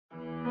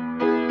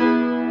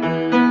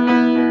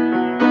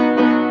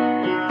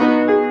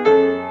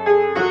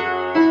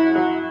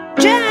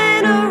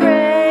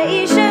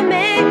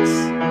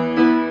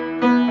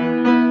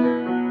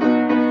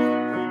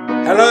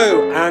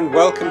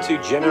to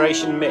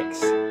Generation Mix.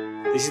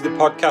 This is the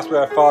podcast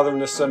where a father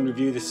and a son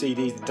review the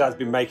CDs that Dad's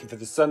been making for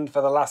the son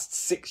for the last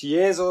 6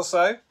 years or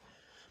so.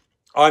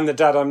 I'm the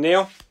dad, I'm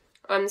Neil.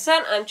 I'm the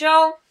son, I'm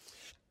Joel.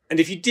 And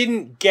if you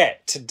didn't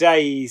get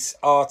today's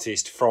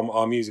artist from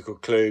our musical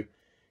clue,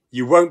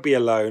 you won't be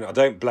alone. I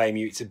don't blame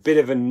you. It's a bit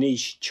of a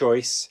niche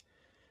choice,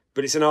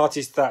 but it's an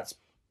artist that's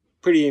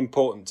pretty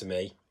important to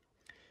me.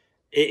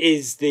 It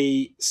is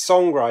the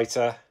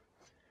songwriter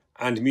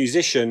and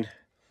musician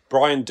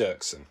Brian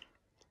Doerksen.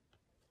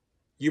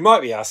 You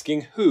might be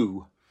asking,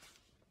 who?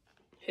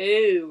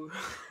 Who?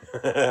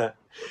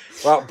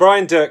 Well,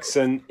 Brian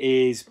Doerksen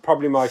is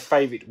probably my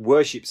favourite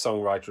worship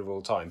songwriter of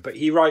all time, but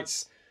he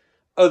writes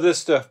other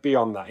stuff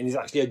beyond that, and he's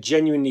actually a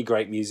genuinely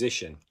great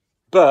musician.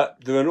 But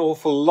there are an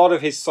awful lot of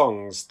his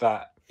songs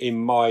that, in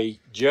my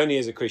journey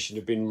as a Christian,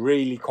 have been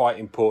really quite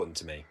important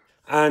to me.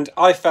 And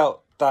I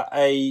felt that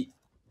a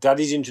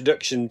daddy's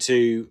introduction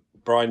to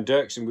Brian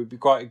Doerksen would be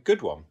quite a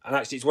good one. And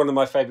actually, it's one of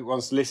my favourite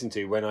ones to listen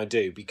to when I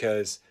do,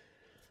 because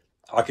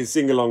I can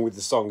sing along with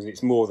the songs, and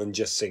it's more than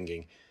just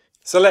singing.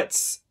 So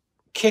let's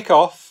kick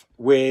off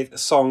with a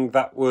song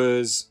that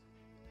was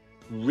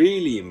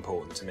really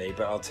important to me,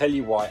 but I'll tell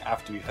you why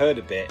after we've heard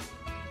a bit.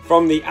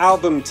 From the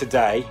album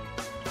Today,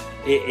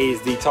 it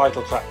is the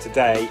title track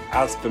Today,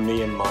 As For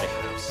Me and My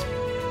House.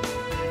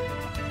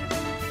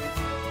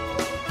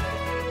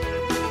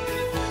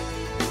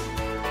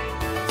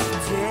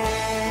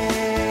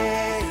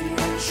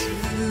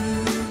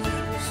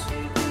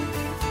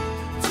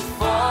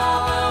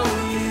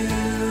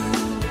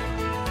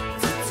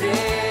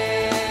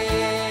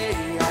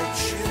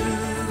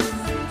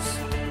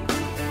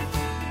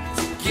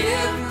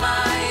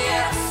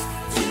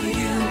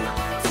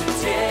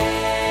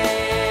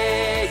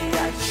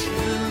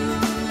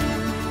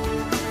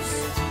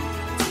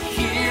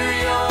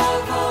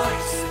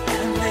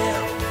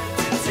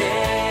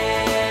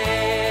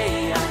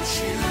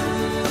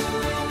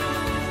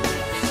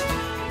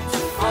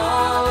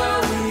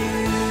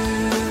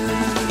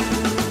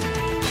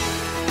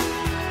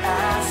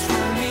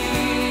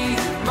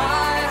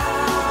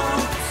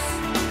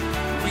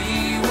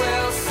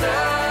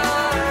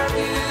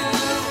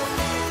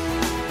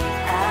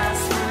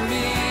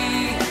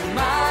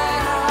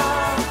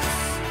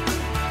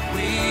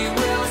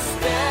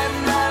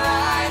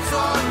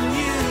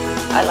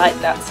 I like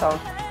that song.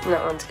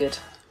 That one's good.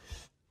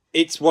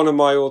 It's one of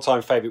my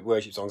all-time favourite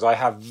worship songs. I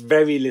have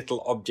very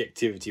little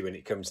objectivity when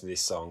it comes to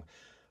this song,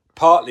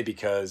 partly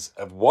because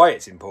of why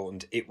it's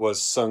important. It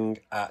was sung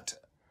at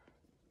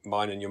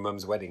mine and your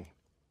mum's wedding.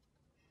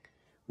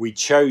 We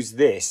chose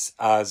this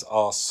as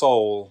our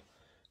sole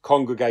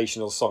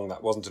congregational song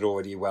that wasn't an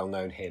already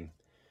well-known hymn,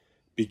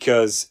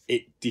 because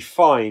it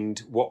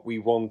defined what we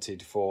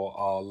wanted for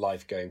our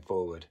life going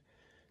forward.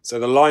 So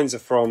the lines are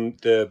from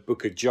the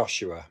book of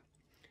Joshua.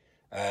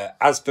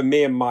 As for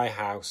me and my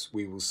house,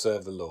 we will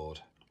serve the Lord.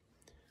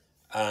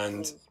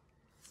 And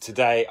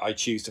today I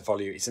choose to follow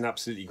you. It's an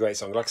absolutely great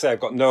song. Like I say,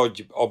 I've got no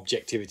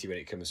objectivity when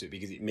it comes to it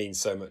because it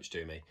means so much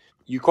to me.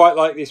 You quite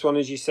like this one,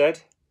 as you said?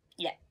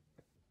 Yeah.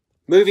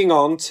 Moving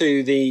on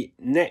to the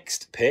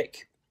next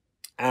pick.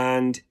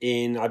 And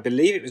in, I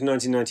believe it was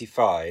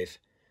 1995,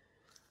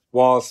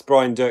 whilst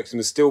Brian Doerksen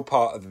was still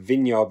part of the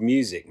Vineyard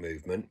Music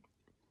movement,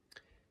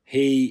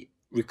 he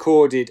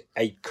recorded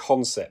a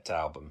concept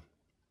album.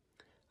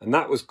 And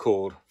that was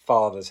called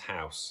Father's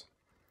House.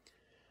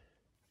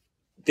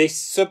 This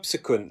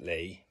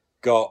subsequently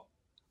got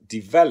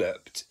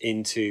developed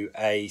into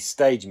a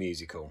stage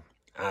musical.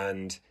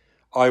 And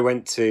I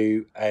went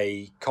to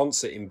a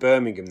concert in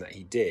Birmingham that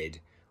he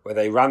did, where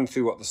they ran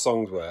through what the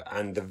songs were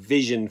and the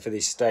vision for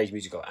this stage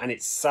musical. And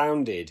it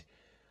sounded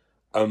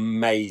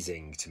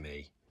amazing to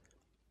me.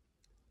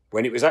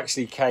 When it was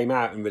actually came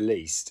out and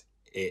released,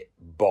 it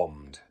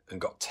bombed and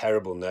got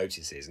terrible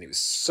notices. And it was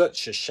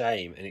such a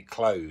shame, and it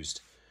closed.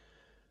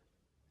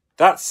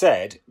 That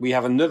said, we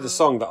have another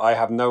song that I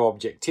have no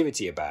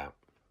objectivity about.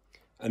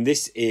 And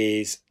this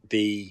is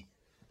the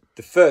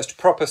first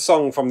proper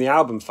song from the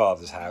album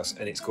Father's House,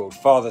 and it's called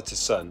Father to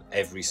Son,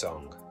 Every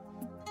Song.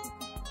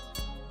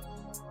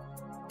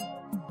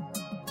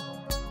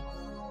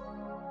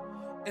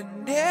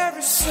 And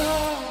every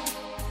song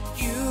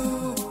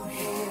you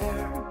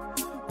hear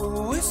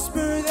will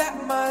whisper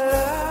that my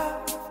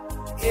love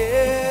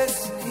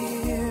is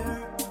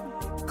near.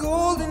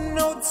 Golden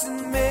notes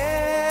and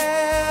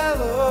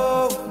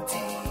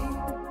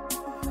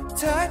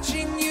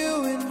touching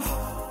you in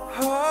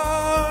harmony.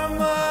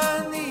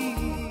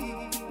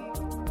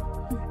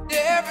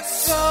 Every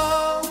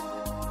song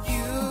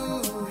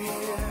you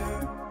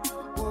hear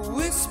will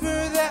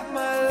whisper that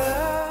my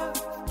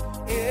love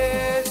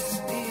is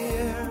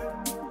near.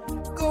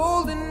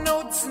 Golden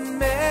notes and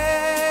melody,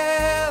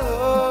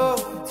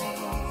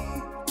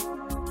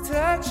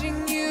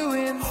 touching you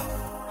in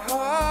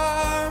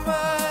harmony.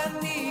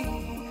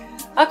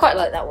 I quite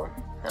like that one.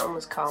 That one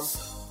was calm.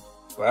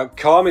 Well,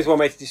 calm is one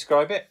way to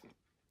describe it.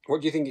 What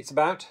do you think it's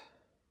about?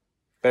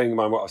 Bearing in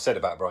mind what I've said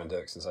about Brian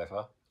Doerksen so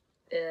far.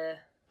 I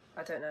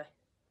don't know.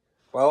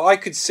 Well, I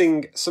could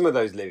sing some of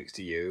those lyrics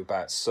to you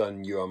about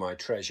Son, You Are My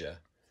Treasure.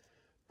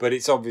 but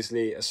it's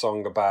obviously a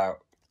song about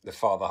the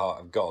father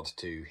heart of God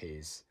to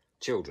his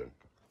children.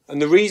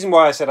 And the reason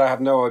why I said I have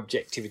no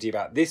objectivity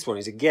about this one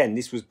is, again,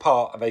 this was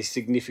part of a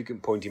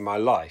significant point in my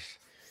life.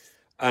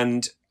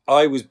 And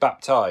I was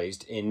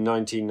baptised in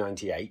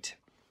 1998.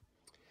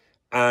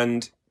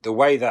 And the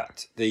way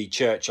that the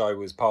church I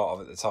was part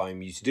of at the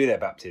time used to do their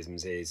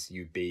baptisms is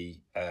you'd be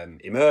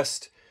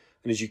immersed.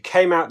 And as you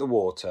came out the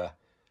water,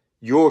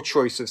 your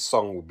choice of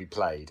song would be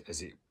played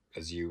as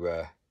you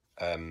were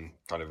kind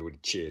of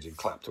would cheered and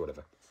clapped or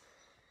whatever.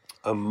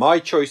 And my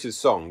choice of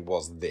song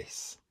was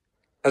this.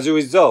 As a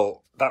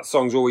result, that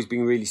song's always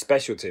been really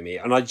special to me.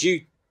 And I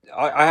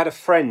had a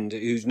friend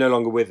who's no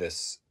longer with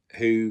us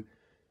who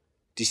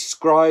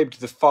described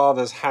the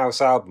Father's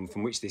House album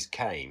from which this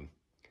came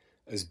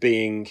as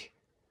being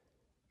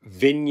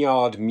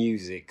Vineyard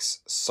Music's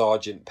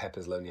Sgt.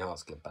 Pepper's Lonely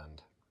Hearts Club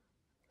Band.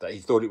 That he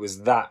thought it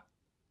was that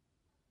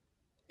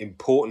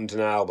important an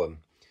album.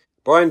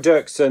 Brian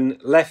Doerksen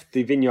left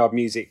the Vineyard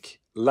Music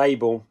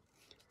label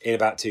in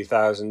about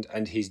 2000,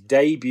 and his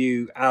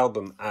debut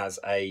album as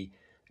a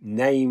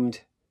named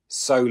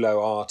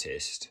solo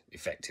artist,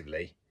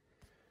 effectively,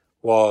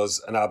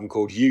 was an album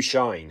called You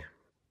Shine.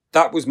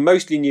 That was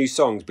mostly new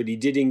songs, but he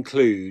did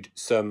include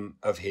some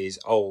of his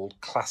old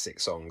classic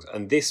songs,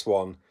 and this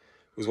one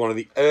was one of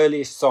the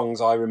earliest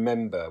songs I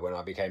remember when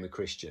I became a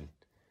Christian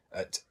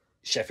at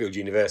Sheffield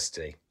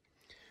University.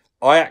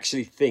 I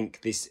actually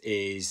think this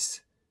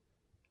is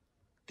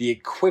the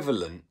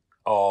equivalent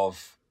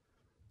of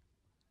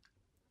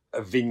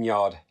a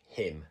Vineyard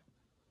hymn.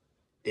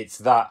 It's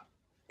that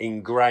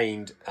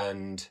ingrained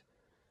and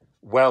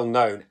well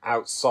known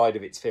outside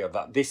of its field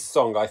that this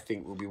song, I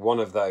think, will be one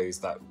of those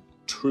that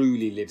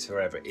truly lives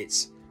forever.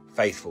 It's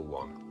Faithful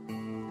One.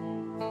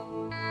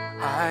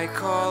 I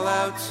call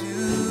out to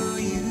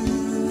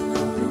you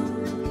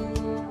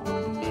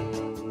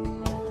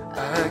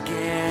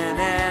again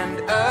and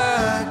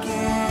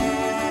again.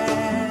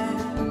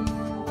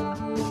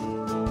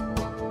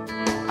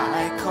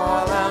 I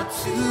call out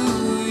to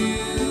you,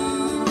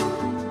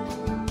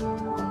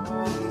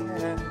 oh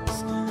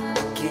yes,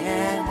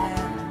 again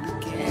and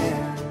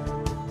again.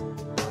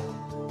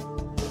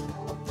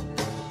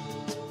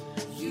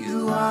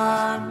 You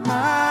are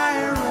my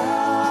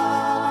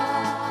rock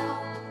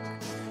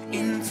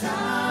in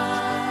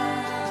times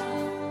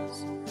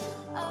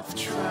of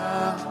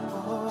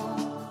trouble.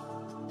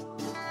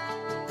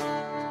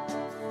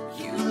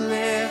 You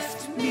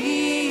lift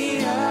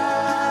me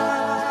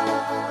up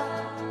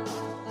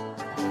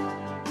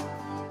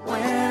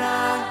when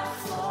I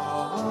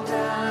fall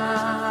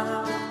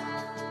down.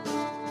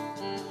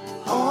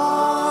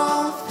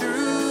 All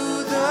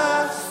through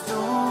the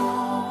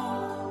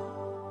storm,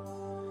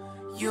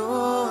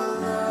 your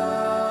love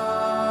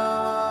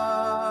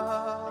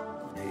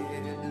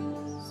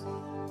is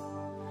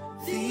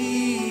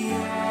the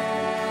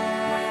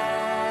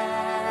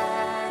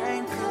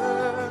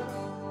anchor.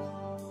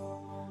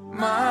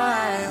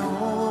 My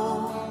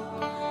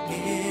hope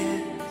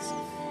is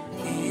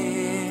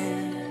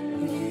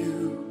in you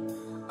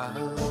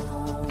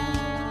alone.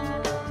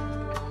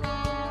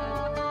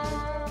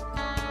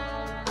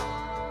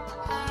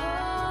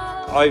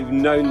 I've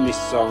known this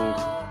song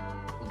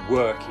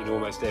work in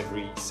almost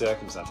every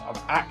circumstance.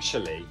 I've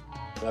actually,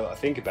 now that I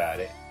think about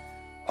it,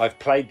 I've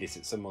played this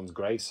at someone's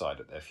graveside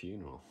at their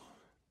funeral.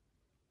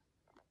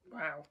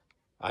 Wow.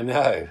 I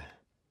know.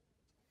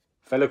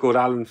 A fellow called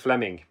Alan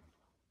Fleming.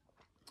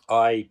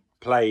 I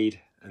played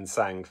and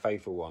sang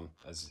Faithful One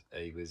as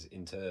he was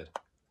interred.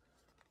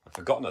 I've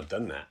forgotten I'd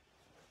done that.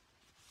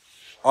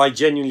 I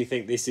genuinely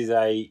think this is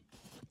a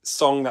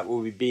song that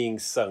will be being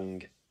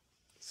sung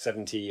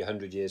 70,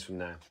 100 years from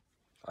now.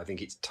 I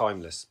think it's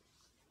timeless.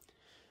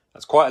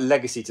 That's quite a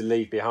legacy to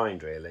leave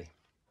behind, really.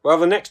 Well,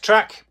 the next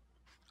track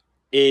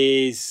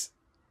is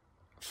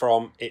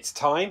from It's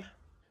Time.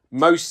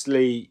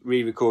 Mostly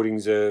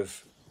re-recordings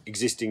of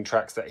existing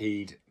tracks that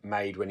he'd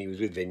made when he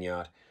was with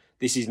Vineyard.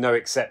 This is no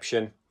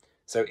exception.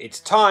 So it's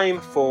time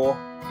for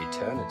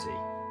Eternity.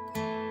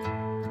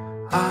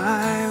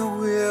 I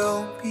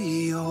will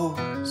be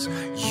yours,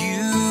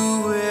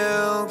 you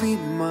will be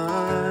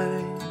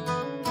mine.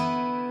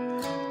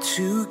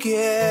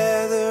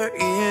 Together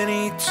in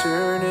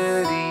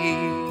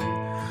eternity,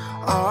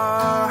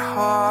 our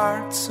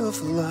hearts of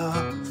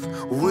love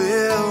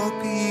will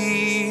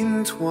be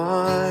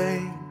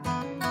entwined.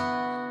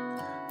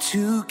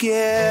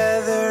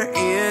 Together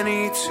in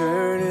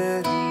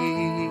eternity,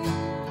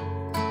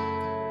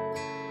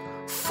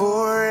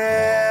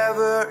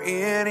 forever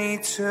in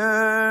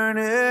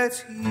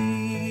eternity.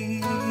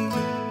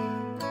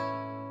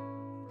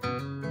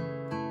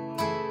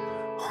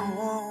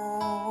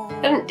 Oh.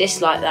 I didn't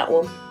dislike that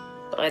one,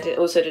 but I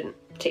also didn't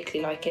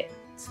particularly like it.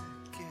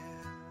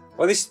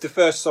 Well, this is the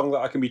first song that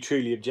I can be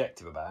truly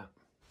objective about.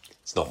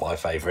 It's not my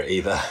favourite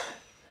either.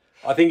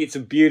 I think it's a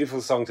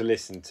beautiful song to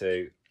listen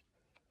to,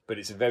 but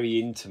it's a very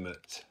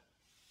intimate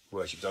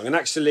worship song. And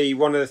actually,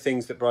 one of the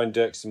things that Brian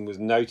Doerksen was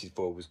noted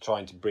for was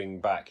trying to bring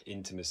back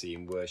intimacy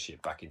and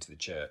worship back into the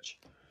church.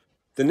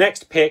 The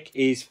next pick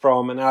is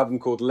from an album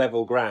called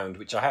Level Ground,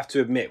 which I have to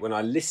admit, when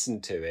I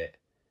listened to it,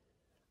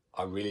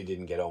 I really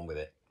didn't get on with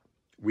it.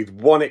 With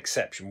one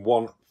exception,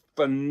 one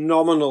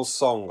phenomenal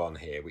song on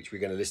here, which we're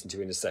going to listen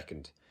to in a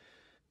second.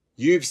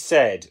 You've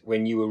said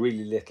when you were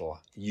really little,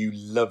 you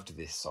loved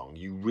this song.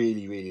 You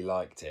really, really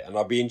liked it. And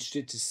I'd be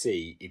interested to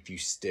see if you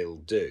still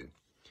do.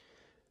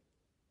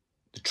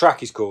 The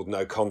track is called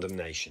No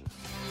Condemnation.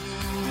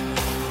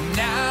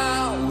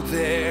 Now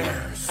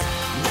there's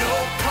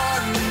no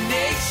condemnation,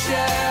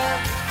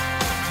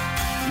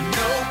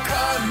 no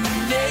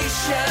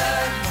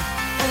condemnation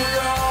for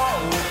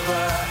all of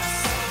us,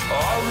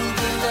 all who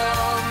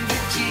belong to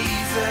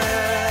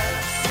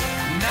Jesus.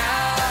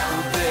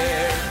 Now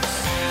there's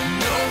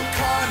no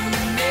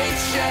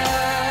condemnation,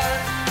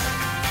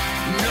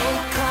 no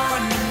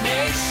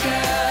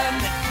condemnation.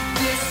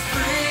 This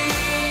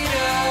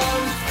freedom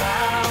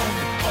found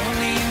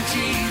only in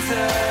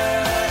Jesus.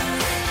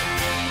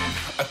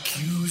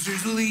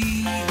 Accusers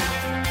leave,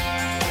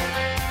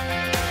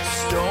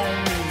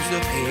 stones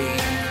of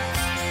hate,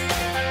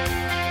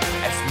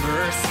 as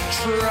mercy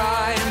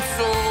triumphs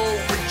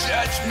over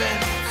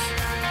judgment.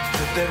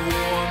 But that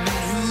woman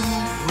who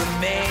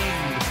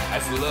remained,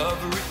 as love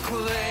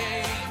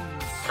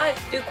reclaims. I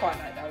do quite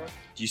like that one.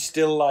 Do you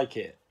still like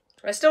it?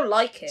 I still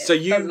like it. So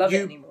I don't love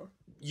it anymore.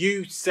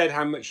 You said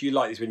how much you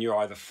liked this when you were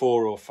either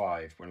 4 or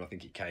 5, when I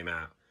think it came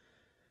out.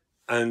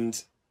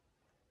 And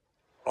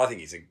I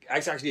think it's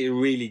actually a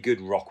really good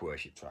rock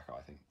worship track,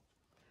 I think.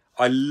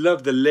 I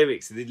love the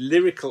lyrics, the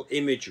lyrical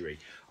imagery.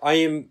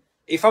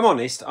 If I'm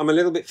honest, I'm a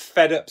little bit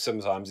fed up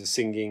sometimes of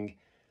singing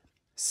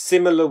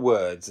similar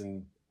words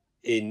and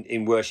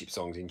in worship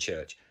songs in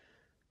church.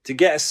 To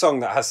get a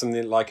song that has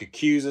something like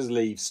accusers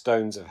leave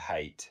stones of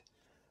hate,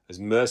 as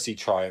mercy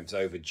triumphs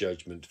over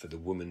judgment for the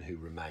woman who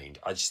remained.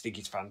 I just think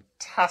it's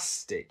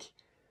fantastic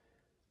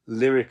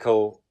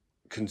lyrical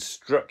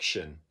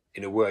construction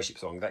in a worship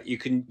song that you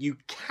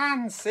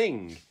can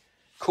sing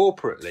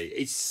corporately.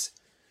 It's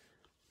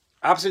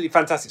absolutely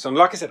fantastic song.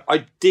 Like I said,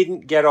 I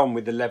didn't get on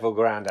with the Level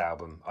Ground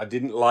album. I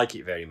didn't like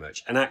it very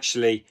much. And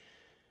actually,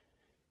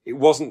 it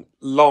wasn't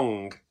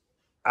long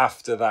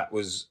after that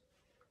was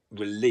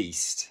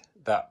released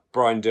that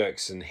Brian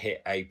Doerksen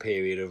hit a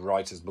period of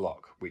writer's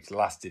block, which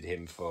lasted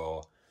him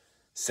for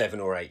 7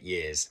 or 8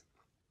 years.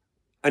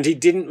 And he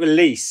didn't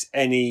release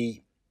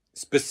any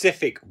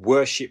specific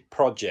worship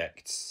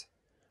projects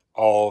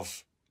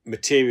of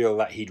material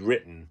that he'd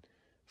written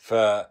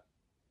for,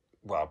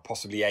 well,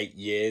 possibly 8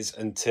 years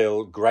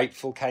until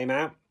Grateful came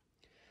out,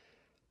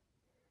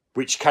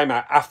 which came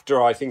out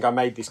after I think I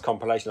made this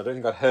compilation. I don't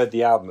think I'd heard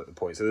the album at the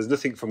point, so there's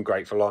nothing from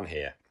Grateful on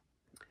here.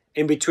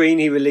 In between,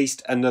 he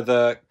released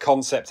another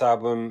concept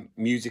album,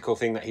 musical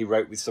thing that he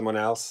wrote with someone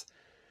else.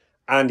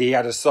 And he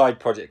had a side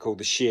project called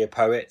The Sheer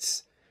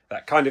Poets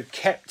that kind of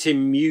kept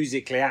him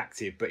musically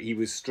active, but he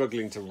was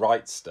struggling to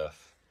write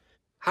stuff.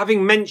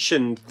 Having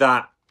mentioned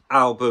that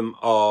album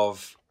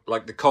of,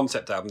 like the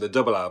concept album, the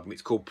double album,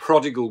 it's called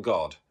Prodigal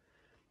God.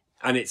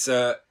 And it's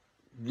a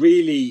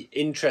really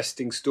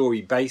interesting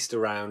story based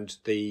around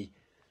the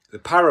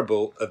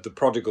parable of the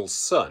prodigal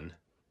son,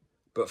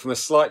 but from a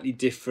slightly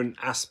different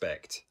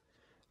aspect.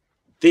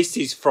 This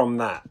is from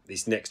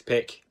this next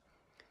pick.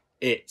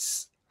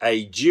 It's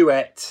a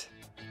duet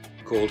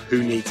called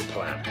Who Needs a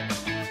Plan.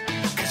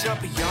 'Cause up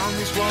beyond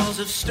these walls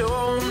of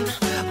stone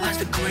lies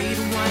the great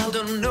and wild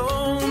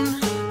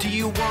unknown. Do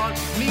you want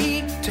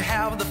me to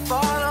have the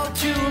thought all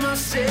to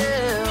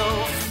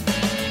myself?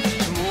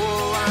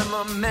 Tomorrow I'm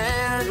a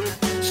man,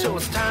 so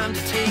it's time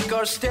to take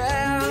our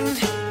stand.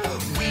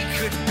 We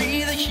could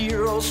be the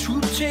heroes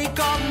who take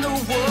on the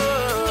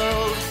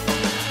world.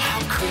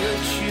 How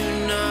could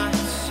you not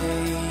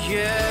say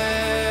yes?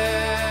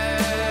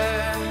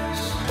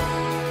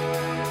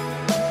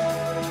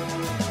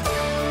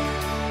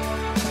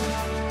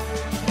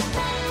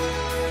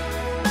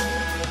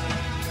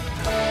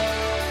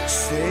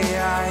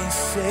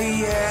 Say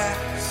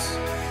yes,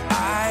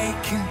 I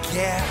can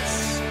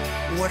guess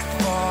what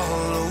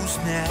follows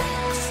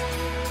next.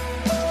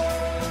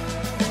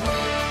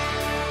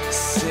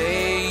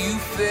 Say you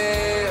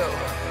fail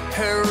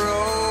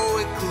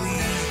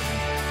heroically,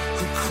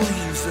 who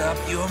cleans up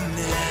your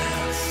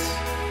mess?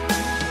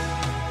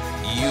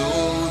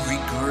 You'll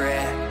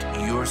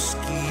regret your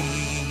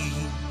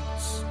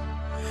schemes,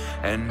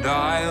 and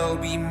I'll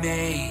be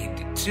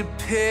made to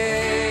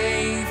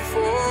pay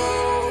for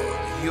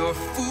your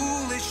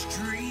foolish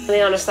dreams. To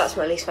be honest, that's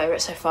my least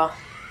favourite so far.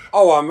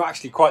 Oh, I'm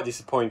actually quite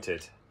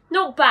disappointed.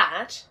 Not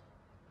bad.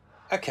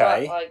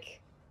 Okay. But,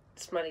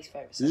 it's my least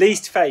favourite.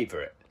 Least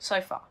favourite?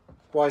 So far.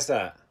 Why is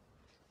that?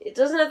 It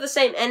doesn't have the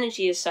same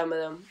energy as some of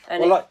them.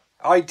 And Well,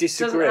 I it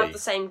disagree. doesn't have the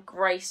same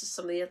grace as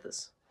some of the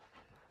others.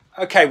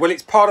 Okay, well,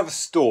 it's part of a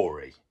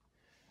story.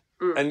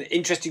 An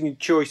interesting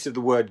choice of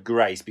the word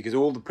grace, because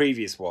all the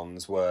previous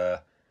ones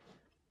were,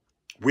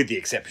 with the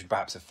exception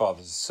perhaps of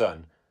Father and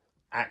Son,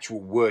 actual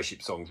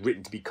worship songs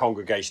written to be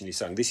congregationally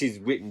sung. This is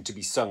written to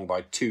be sung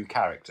by 2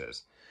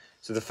 characters.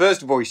 So the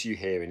first voice you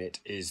hear in it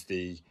is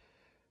the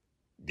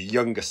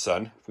younger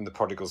son from the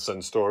prodigal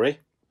son story.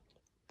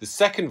 The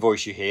second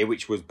voice you hear,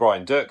 which was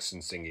Brian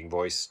Dirkson's singing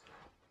voice,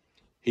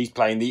 he's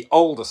playing the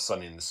older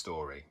son in the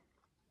story.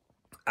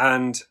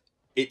 And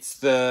it's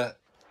the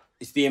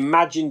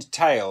imagined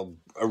tale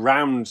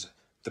around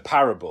the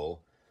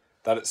parable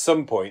that at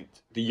some point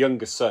the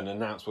younger son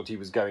announced what he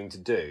was going to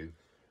do.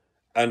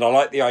 And I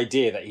like the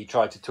idea that he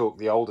tried to talk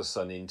the older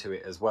son into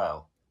it as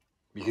well,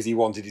 because he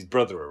wanted his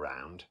brother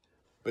around.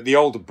 But the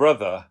older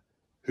brother,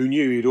 who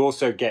knew he'd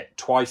also get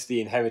twice the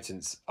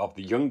inheritance of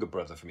the younger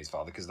brother from his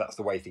father, because that's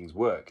the way things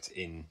worked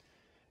in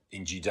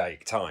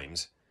Judaic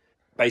times,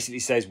 basically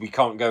says we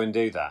can't go and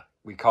do that.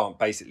 We can't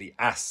basically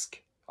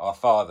ask our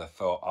father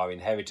for our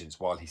inheritance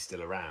while he's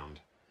still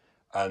around.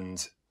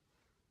 And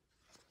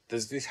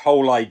there's this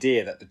whole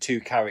idea that the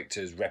two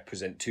characters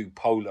represent two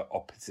polar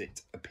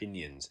opposite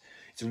opinions.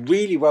 It's a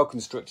really well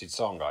constructed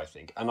song, I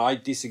think, and I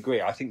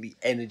disagree. I think the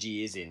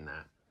energy is in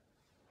that.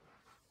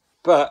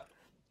 But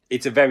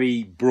it's a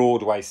very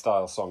Broadway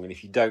style song, and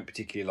if you don't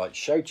particularly like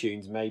show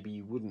tunes, maybe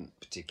you wouldn't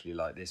particularly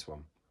like this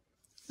one.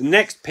 The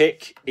next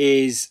pick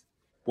is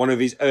one of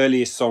his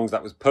earliest songs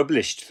that was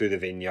published through the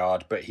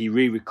Vineyard, but he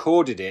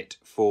re-recorded it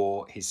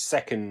for his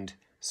second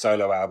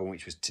solo album,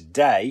 which was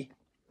Today,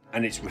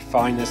 and it's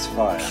Refiner's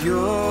Fire.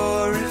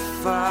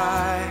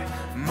 Purify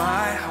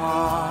my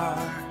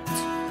heart,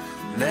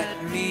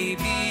 let me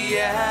be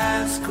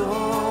as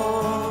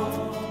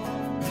gold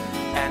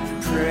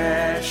and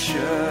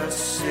precious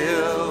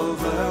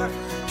silver.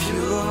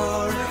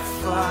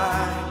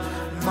 Purify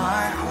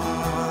my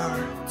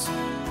heart,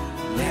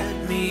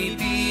 let me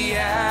be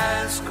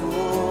as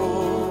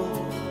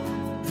gold,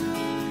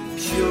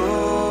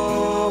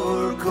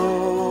 pure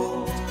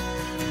gold,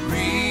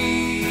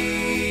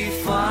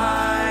 refiner's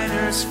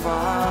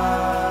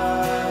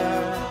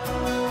fire.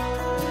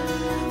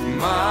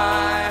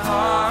 My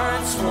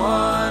heart's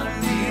one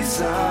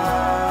desire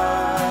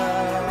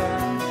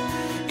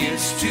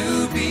is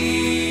to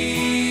be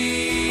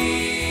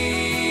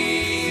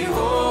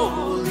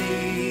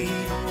holy,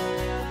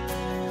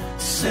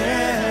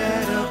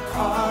 set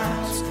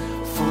apart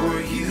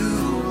for you,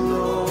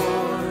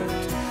 Lord.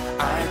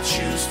 I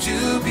choose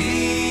to be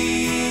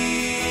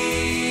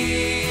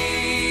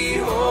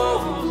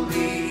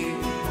holy,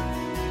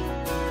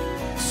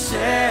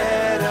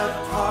 set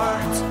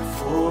apart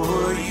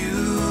for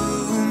you,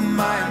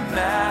 my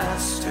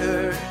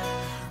master,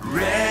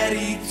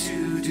 ready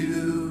to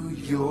do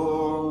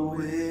your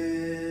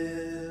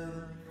will.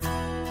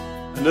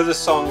 Another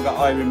song that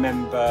I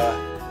remember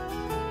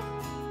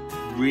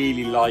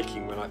really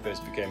liking when I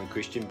first became a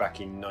Christian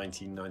back in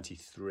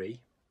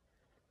 1993,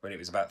 when it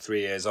was about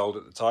 3 years old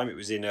at the time. It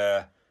was in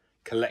a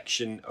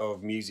collection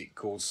of music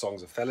called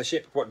Songs of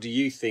Fellowship. What do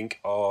you think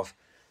of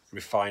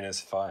Refiner's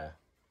Fire?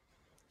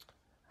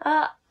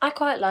 I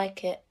quite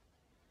like it.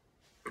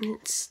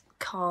 It's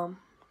calm.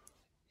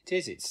 It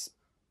is, it's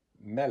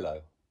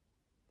mellow.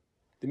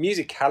 The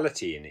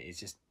musicality in it is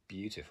just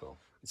beautiful.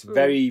 It's a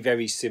very,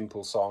 very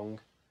simple song,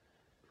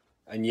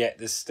 and yet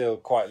there's still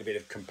quite a bit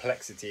of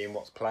complexity in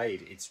what's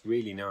played. It's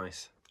really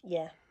nice.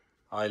 Yeah.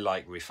 I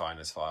like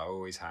Refiner's Fire, I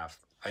always have.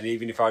 And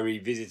even if I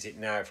revisit it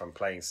now, if I'm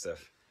playing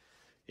stuff,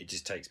 it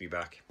just takes me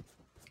back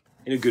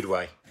in a good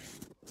way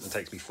and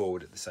takes me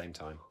forward at the same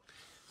time.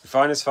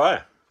 Refiner's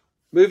Fire.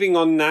 Moving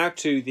on now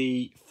to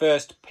the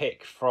first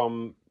pick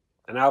from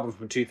an album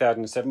from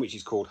 2007, which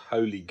is called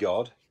Holy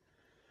God,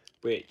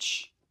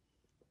 which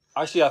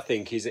actually I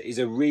think is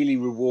a really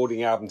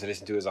rewarding album to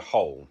listen to as a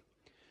whole.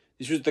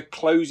 This was the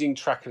closing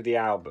track of the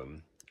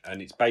album,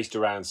 and it's based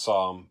around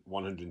Psalm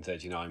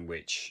 139,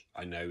 which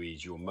I know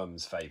is your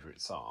mum's favourite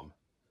psalm.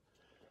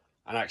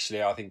 And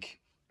actually, I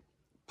think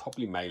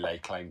probably may lay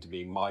claim to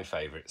being my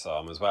favourite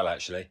psalm as well,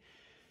 actually.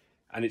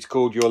 And it's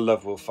called Your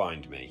Love Will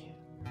Find Me.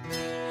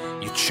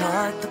 You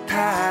chart the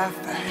path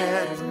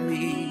ahead of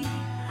me,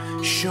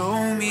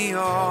 show me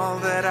all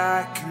that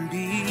I can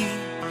be.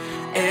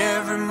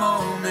 Every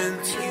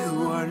moment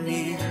you are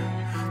near,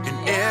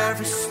 in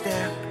every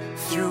step,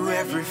 through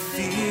every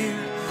fear.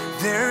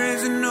 There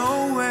is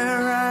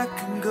nowhere I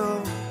can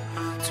go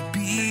to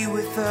be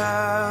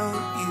without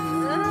you.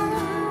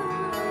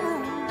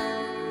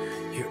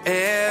 You're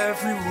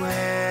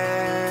everywhere.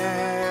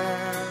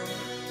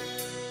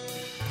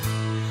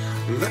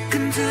 Look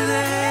into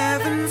the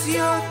heavens,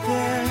 you're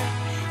there,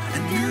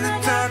 and in the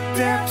dark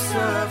depths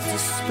of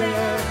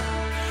despair,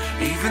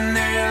 even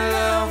there your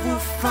love will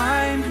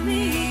find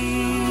me.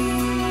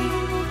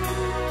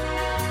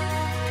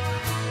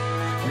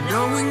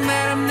 Knowing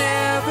that I'm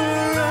never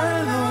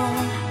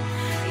alone,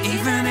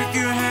 even if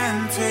your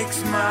hand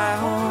takes my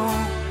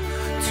home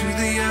to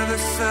the other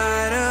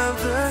side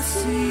of the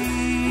sea.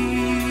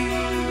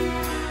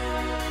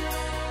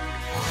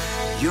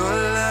 Your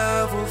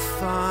love will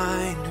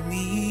find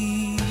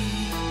me.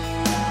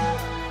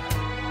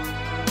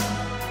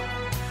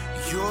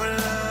 Your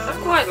love I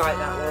quite like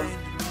that one.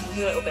 It's a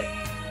little bit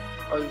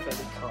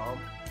overly calm,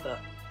 but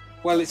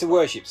Well, it's a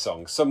worship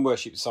song. Some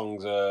worship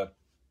songs are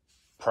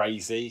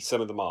praisey,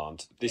 some of them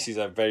aren't. This is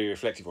a very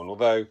reflective one,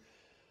 although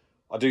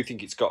I do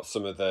think it's got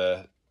some of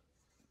the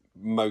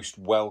most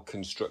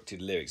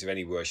well-constructed lyrics of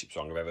any worship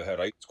song I've ever heard.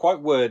 It's quite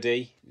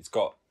wordy. It's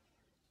got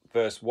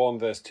verse 1,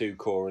 verse 2,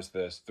 chorus,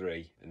 verse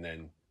 3, and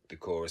then the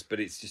chorus. But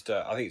it's just,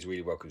 I think it's a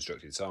really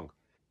well-constructed song.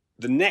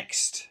 The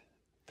next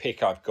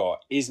pick I've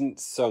got isn't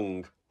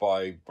sung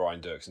by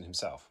Brian Dookson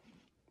himself.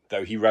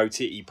 Though he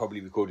wrote it, he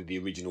probably recorded the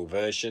original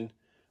version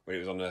when it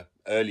was on an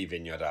early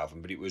Vineyard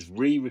album, but it was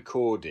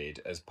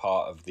re-recorded as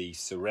part of the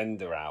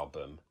Surrender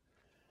album.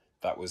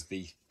 That was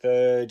the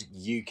third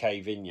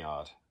UK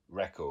Vineyard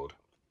record.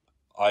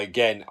 I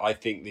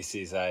think this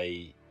is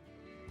a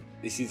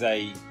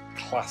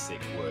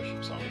classic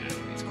worship song.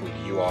 It's called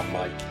You Are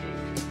My King.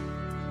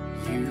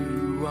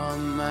 You are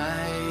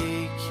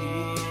my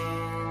king,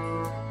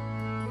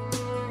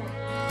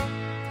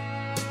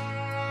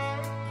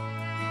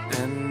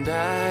 and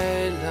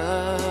I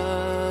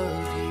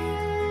love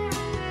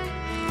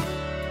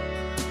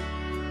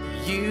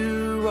you.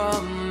 You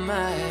are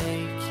my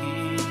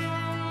king,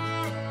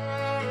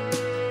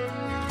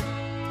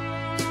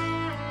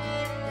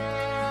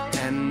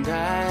 and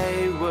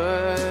I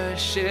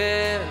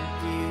worship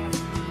you,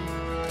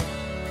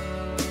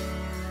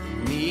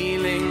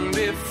 kneeling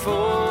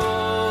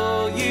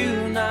before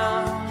you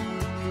now.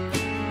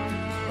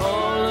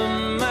 All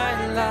of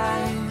my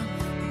life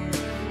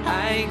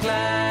I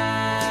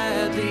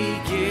gladly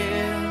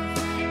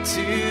give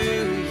to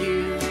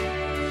you,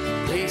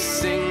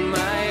 placing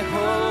my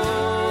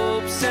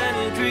hopes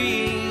and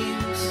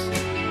dreams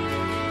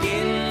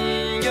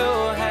in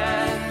your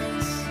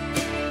hands.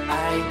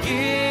 I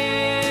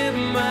give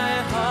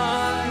my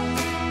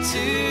heart to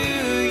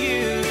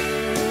you,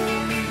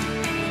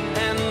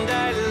 and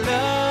I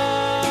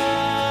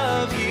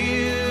love you,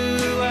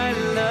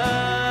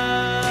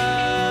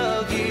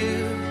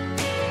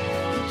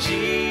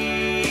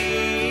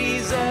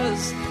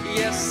 Jesus.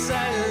 Yes, I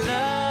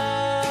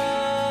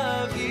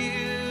love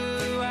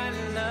you,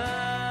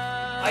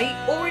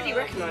 I already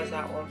recognise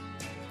that one.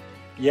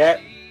 Yeah,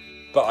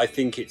 but I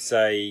think it's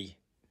a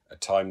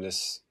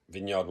timeless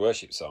Vineyard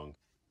worship song.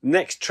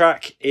 Next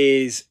track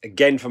is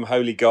again from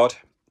Holy God.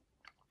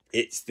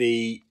 It's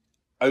the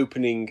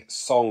opening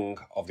song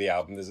of the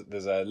album.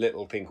 There's a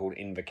little thing called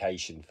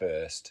Invocation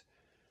first.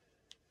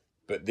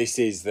 But this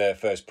is their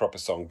first proper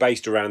song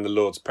based around the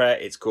Lord's Prayer.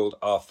 It's called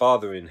Our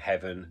Father in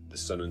Heaven, the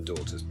Son and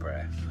Daughter's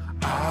Prayer.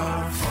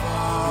 Our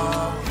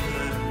Father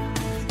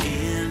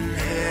in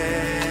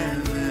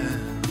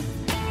heaven,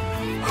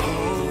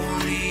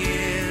 holy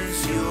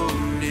is your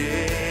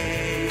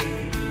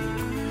name.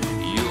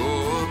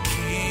 Your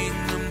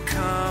kingdom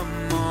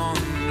come on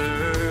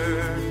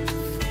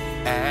earth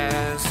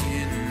as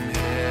in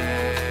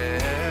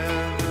heaven.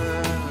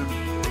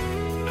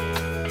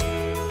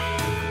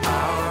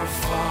 Our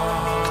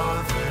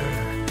Father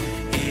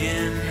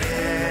in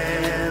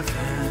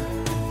heaven,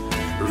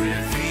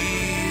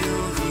 reveal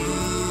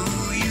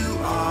who you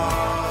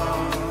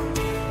are.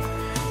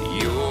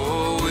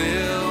 Your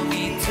will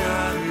be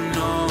done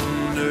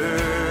on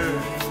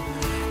earth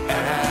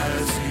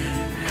as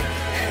in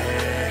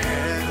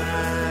heaven.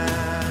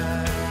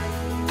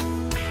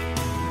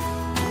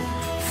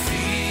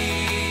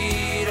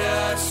 Feed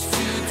us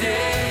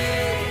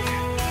today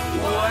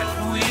what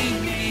we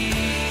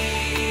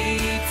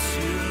need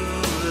to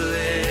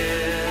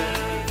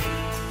live.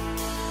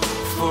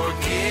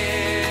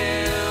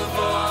 Forgive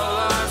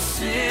all our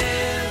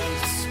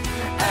sins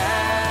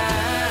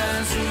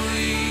as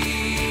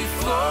we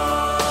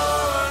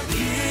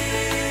forgive,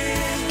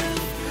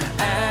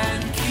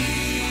 and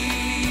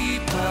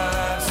keep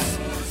us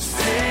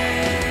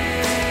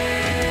safe.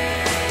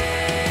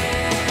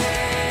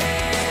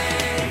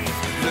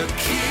 The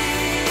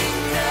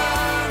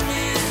kingdom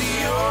is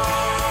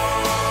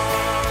yours,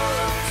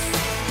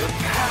 the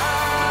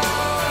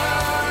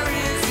power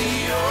is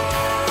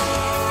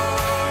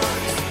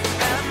yours,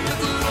 and the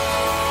glory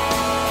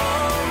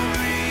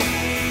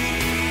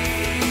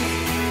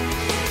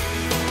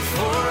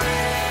forever.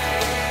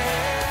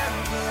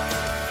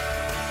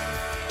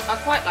 I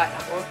quite like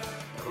that one.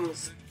 That one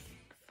was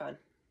fun.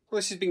 Well,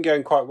 this has been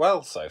going quite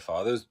well so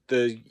far. There's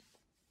the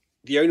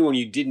only one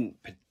you didn't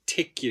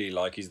particularly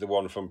like is the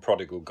one from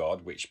Prodigal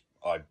God, which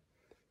I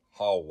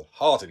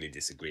wholeheartedly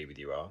disagree with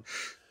you on.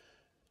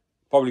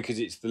 Probably because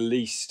it's the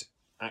least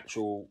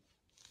actual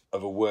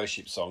of a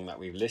worship song that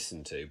we've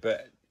listened to.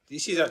 But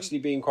this is actually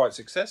being quite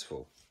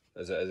successful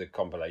as a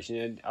compilation.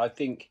 And I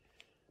think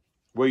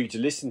were you to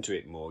listen to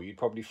it more, you'd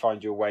probably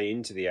find your way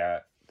into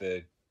the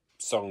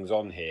songs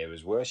on here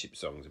as worship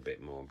songs a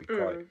bit more. It'd be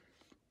quite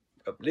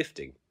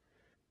uplifting.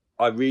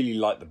 I really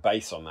like the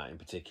bass on that in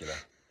particular.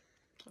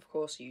 Of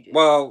course you do.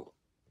 Well,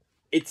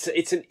 it's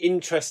an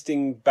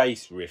interesting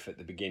bass riff at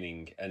the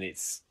beginning, and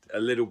it's a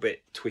little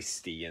bit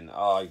twisty, and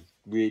I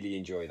really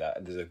enjoy that.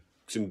 And there's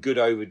some good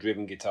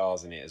overdriven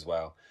guitars in it as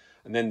well.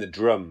 And then the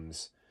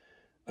drums.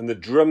 And the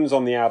drums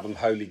on the album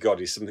Holy God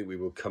is something we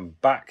will come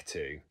back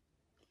to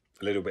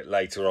a little bit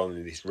later on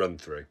in this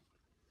run-through.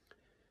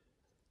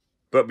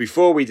 But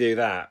before we do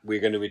that, we're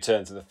going to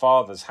return to the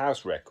Father's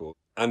House record.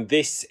 And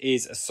this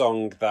is a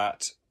song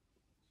that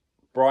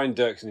Brian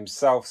Dookson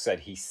himself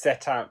said he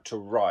set out to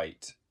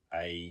write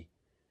a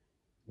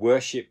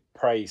worship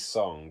praise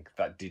song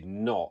that did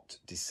not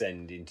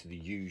descend into the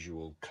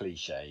usual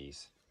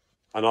cliches.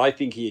 And I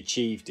think he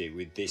achieved it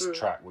with this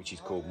track, which is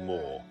called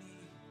More.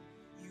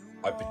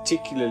 I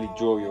particularly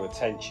draw your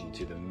attention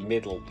to the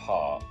middle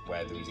part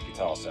where there is a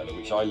guitar solo,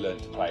 which I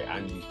learned to play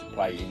and used to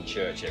play in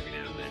church every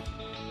now and then.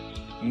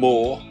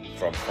 More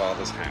from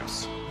Father's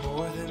House.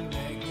 More than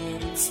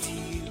magnet and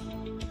steel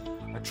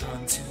are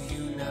drawn to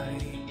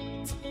unite.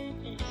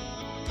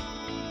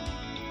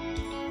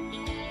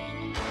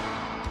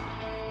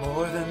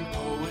 More than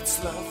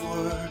poets love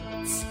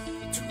words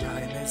to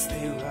rhyme as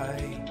they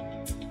write.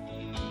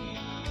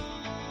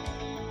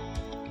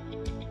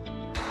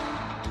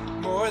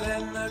 More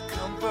than the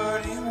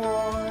comforting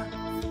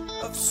warmth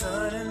of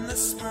sun in the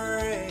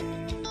spring.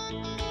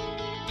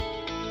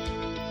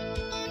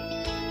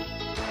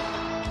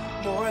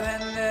 More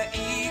than the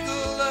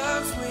eagle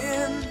loves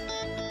wind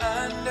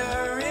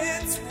under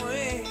its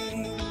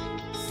wings.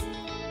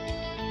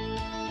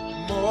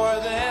 More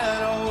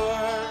than a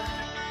word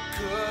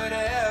could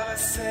ever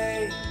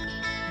say.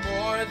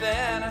 More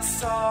than a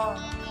song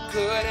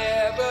could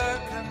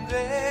ever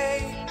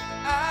convey.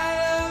 I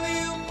love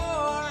you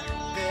more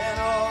than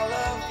all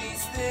of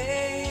these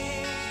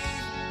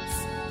things.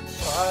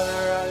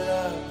 Father, I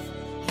love you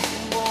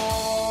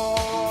more.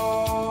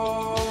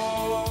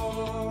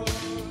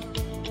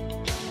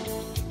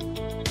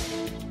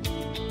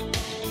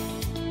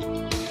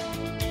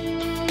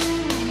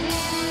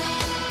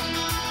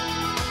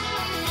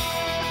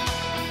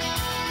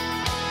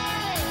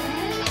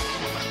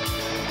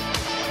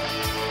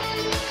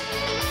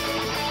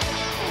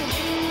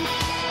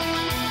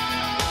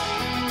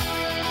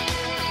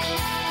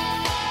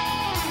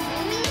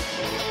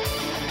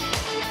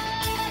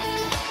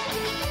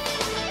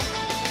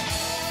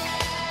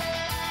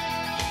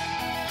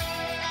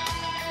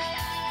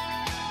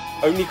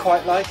 Only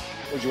quite like?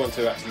 Or do you want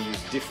to actually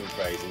use a different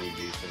phrase than you've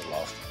used for the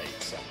last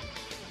 8 songs?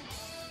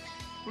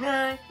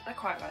 No, I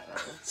quite like that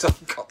one. So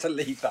I've got to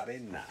leave that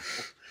in now.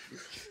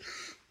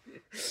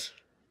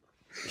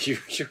 You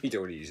don't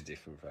want to use a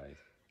different phrase?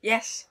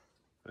 Yes,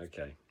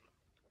 Okay.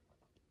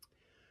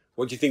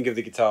 What do you think of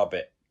the guitar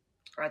bit?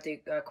 I do.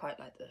 I quite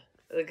like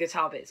the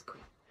guitar bit. Is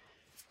cool.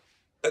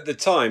 At the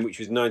time, which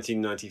was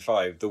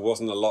 1995, there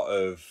wasn't a lot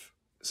of,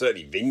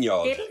 certainly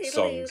Vineyard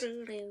songs.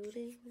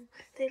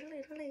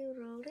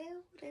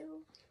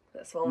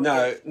 That's one.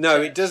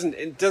 No, it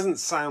doesn't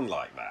sound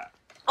like that.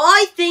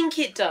 I think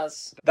it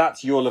does.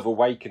 That's Your Love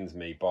Awakens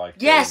Me by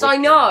Phil Yes, I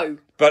Wickham. know.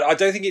 But I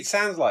don't think it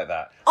sounds like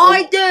that.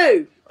 I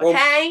do. well-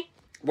 Okay.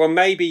 Well,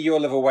 maybe Your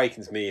Love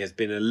Awakens Me has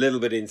been a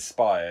little bit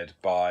inspired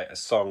by a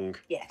song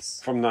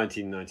Yes. from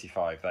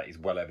 1995 that is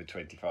well over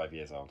 25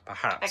 years old.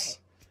 Perhaps. Okay.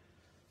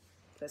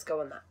 Let's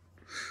go on that.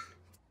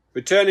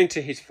 Returning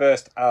to his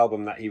first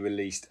album that he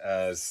released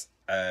as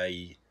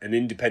an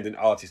independent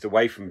artist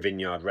away from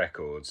Vineyard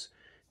Records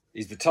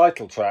is the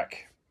title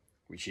track,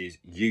 which is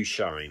You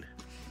Shine.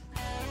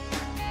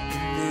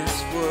 In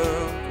this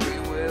world we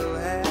will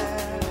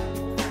have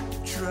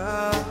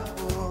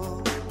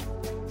trouble,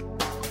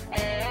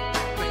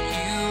 but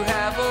you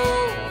have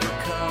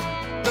overcome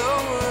the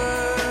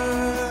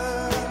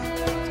world.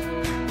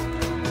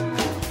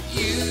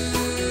 You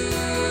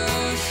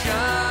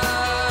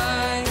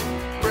shine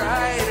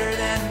brighter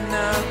than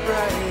the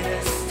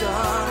brightest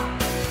star.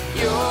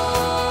 Your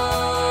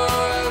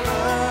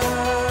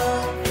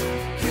love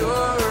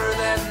purer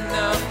than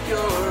the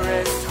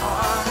purest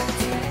heart.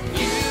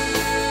 You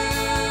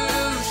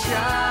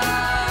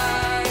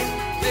shine,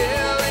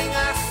 filling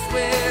us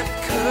with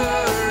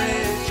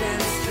courage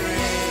and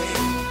strength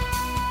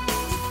to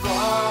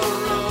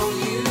follow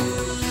you.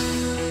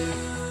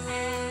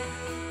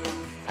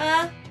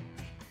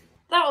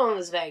 That one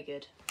was very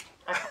good.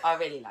 I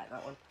really like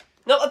that one.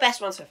 Not the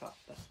best one so far,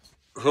 but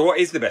So what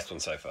is the best one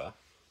so far?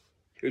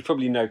 It was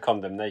probably No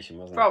Condemnation,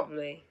 wasn't it?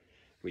 probably.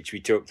 Which we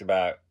talked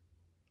about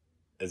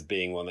as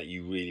being one that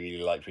you really,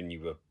 really liked when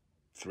you were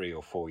 3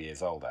 or 4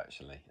 years old,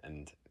 actually.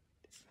 And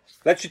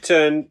let's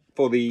return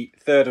for the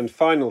third and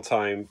final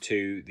time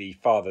to the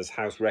Father's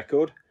House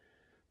record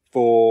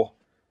for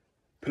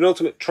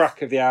penultimate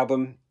track of the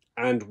album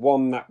and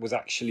one that was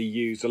actually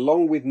used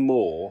along with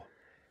More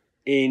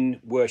in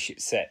worship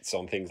sets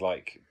on things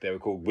like, they were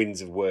called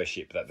Winds of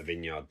Worship that the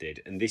Vineyard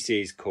did. And this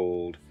is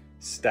called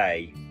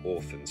Stay,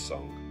 Orphan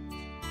Song.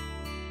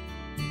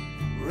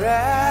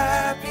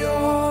 Wrap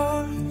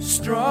your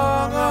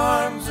strong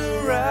arms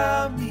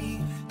around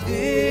me.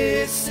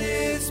 This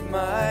is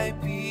my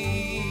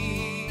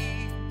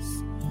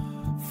peace.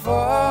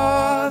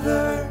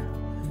 Father,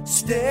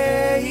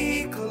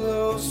 stay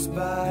close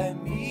by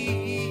me.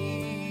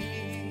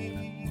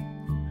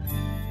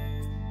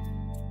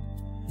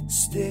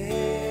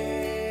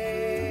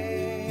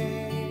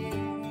 Stay.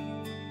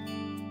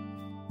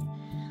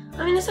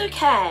 I mean, it's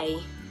okay.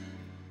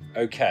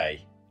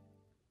 Okay.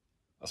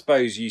 I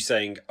suppose you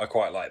saying I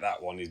quite like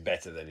that one is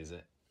better then, is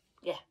it?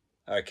 Yeah.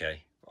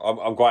 Okay.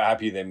 I'm quite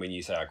happy then when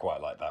you say I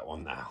quite like that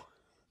one now.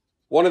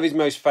 One of his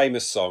most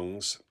famous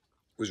songs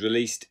was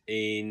released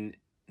in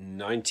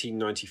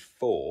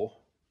 1994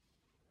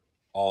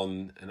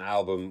 on an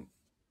album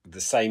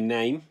the same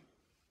name.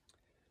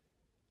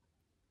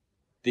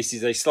 This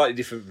is a slightly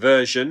different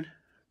version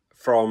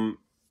from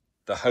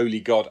the Holy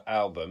God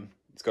album.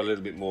 It's got a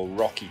little bit more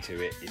rocky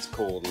to it. It's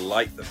called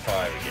Light the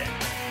Fire Again.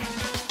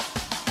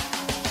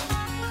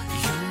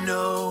 You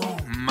know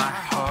my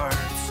heart,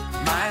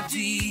 my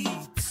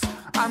deeds,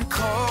 I'm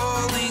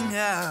calling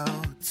out.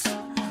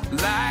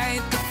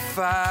 Light the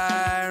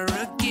fire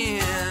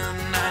again.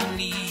 I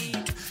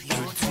need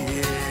your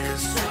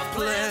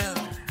discipline.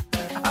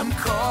 I'm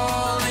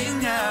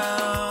calling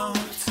out.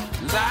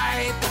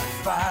 Light the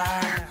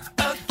fire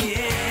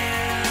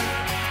again.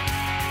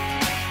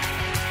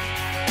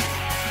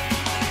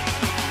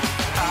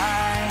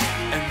 I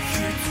am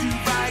here to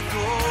buy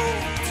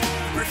gold,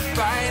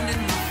 refined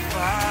in the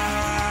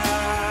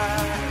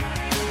fire,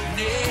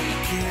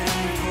 naked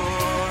and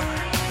poor,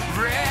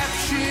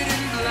 wretched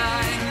and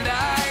blind. I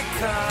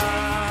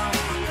come,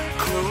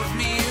 clothe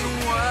me in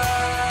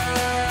white,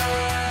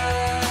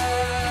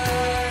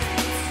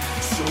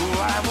 so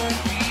I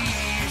won't be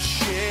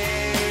ashamed.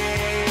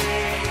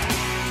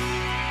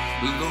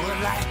 Lord,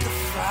 light the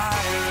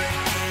fire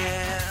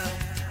again.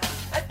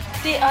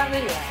 I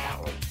really like that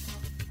one.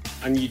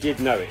 And you did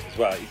know it as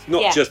well. It's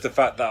not Yeah. just the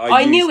fact that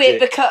I knew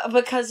used it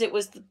because it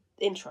was the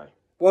intro.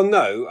 Well,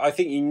 no, I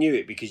think you knew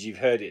it because you've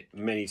heard it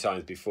many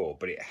times before,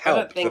 but it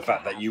helped the think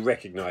fact I that you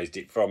recognised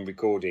it from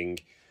recording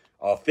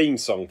our theme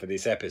song for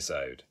this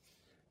episode.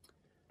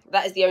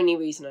 That is the only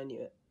reason I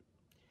knew it.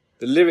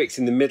 The lyrics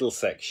in the middle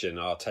section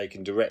are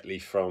taken directly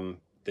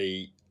from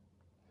the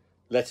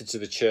letter to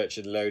the church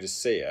in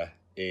Laodicea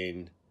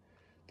in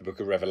the book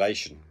of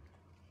Revelation.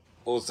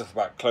 All the stuff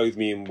about clothe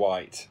me in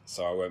white,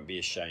 so I won't be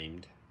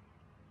ashamed.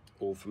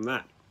 All from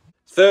that.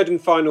 Third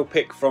and final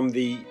pick from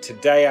the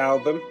Today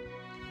album.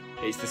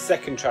 It's the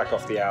second track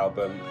off the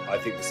album. I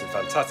think there's some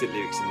fantastic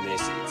lyrics in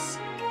this. It's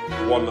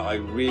the one that I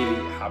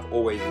really have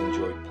always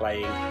enjoyed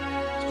playing.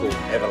 It's called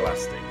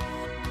Everlasting.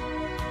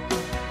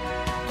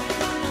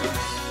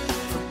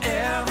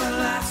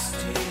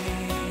 Everlasting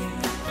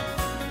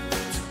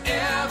to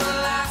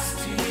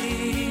everlasting,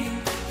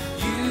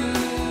 you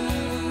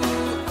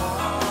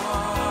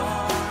are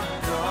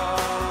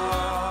God.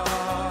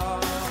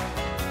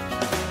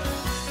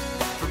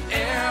 From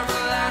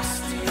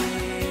everlasting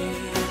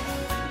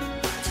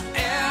to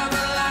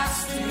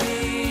everlasting,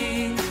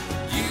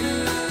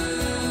 you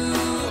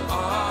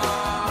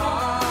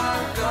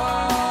are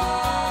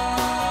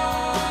God.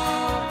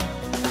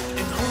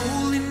 In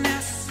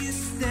holiness you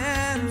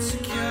stand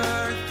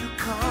secure through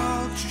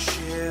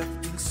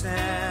culture-shifting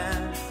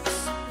sands,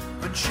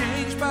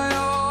 unchanged by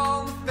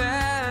all the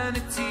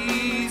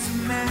vanities of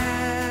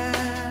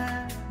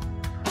man.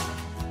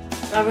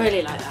 I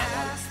really like that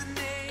one.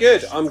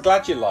 Good. I'm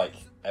glad you like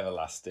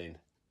Everlasting.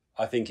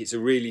 I think it's a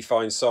really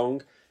fine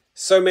song.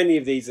 So many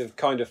of these have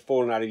kind of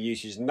fallen out of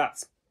usage, and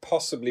that's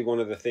possibly one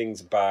of the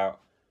things about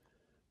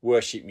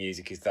worship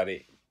music, is that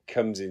it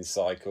comes in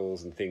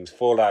cycles and things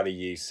fall out of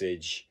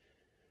usage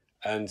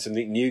and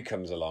something new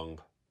comes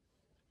along.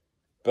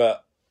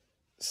 But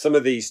some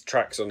of these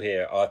tracks on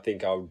here I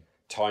think are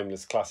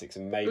timeless classics,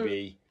 and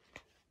maybe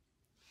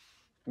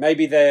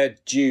they're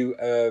due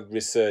a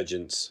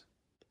resurgence.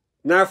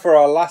 Now for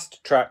our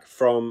last track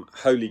from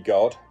Holy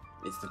God.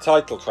 It's the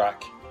title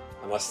track,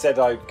 and I said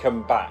I'd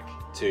come back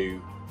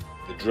to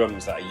the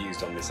drums that are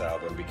used on this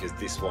album because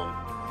this one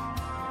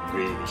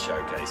really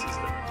showcases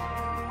them.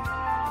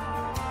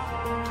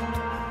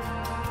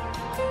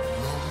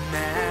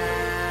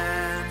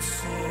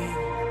 Romancing,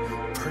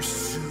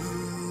 pursuing,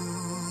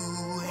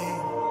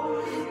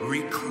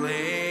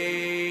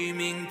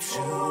 reclaiming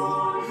to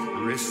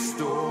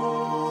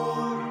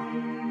restore,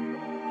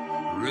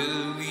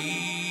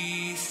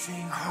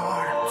 releasing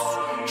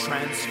hearts,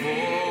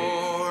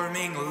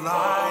 transforming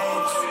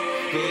lives,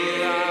 the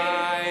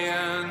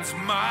lion's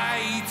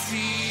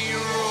mighty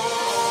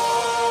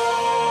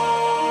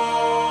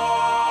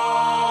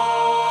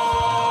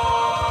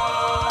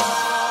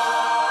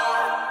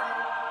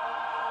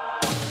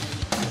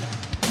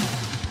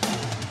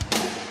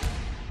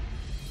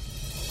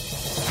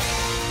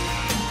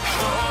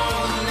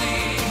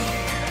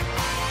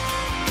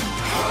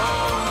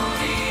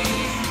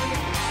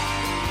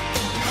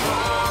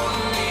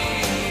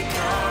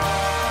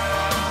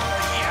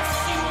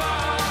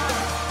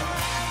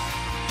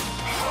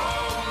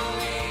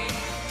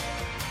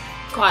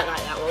Quite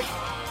like that one.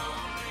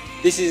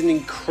 This is an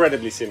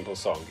incredibly simple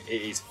song.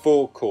 It is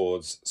 4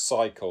 chords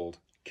cycled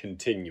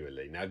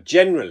continually. Now,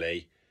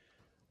 generally,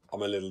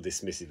 I'm a little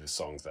dismissive of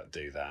songs that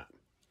do that.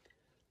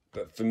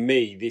 But for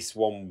me, this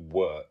one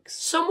works.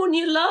 Someone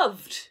You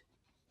Loved.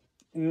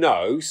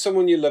 No,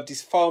 Someone You Loved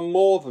is far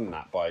more than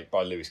that by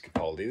Lewis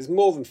Capaldi. There's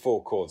more than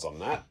 4 chords on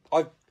that.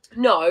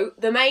 No,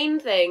 the main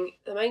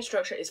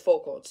structure is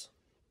 4 chords.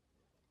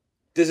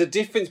 There's a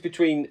difference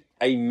between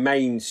a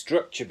main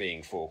structure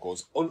being 4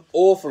 chords. An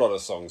awful lot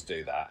of songs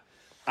do that.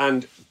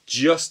 And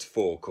just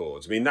 4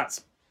 chords. I mean,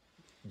 that's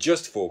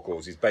just 4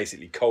 chords is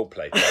basically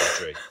Coldplay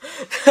territory.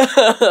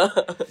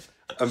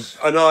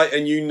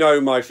 and you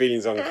know my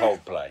feelings on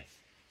Coldplay.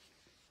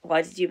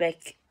 Why did you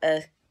make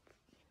a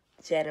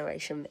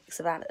generation mix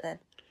about it then.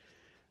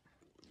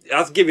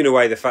 That's giving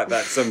away the fact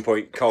that at some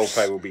point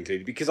Coldplay will be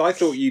included, because I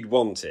thought you'd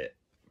want it.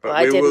 But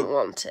I didn't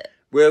want it.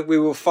 We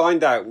will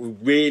find out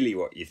really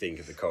what you think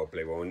of the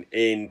Coldplay one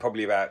in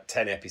probably about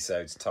 10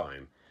 episodes'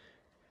 time.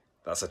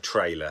 That's a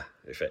trailer,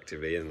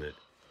 effectively, isn't it?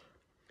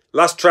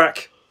 Last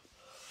track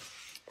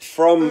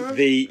from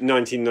the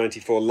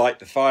 1994 Light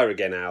the Fire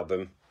Again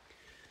album.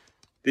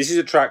 This is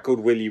a track called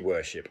Will You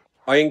Worship.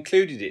 I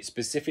included it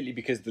specifically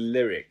because the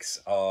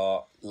lyrics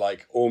are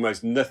like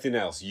almost nothing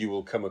else you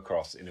will come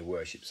across in a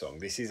worship song.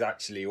 This is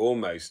actually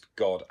almost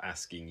God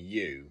asking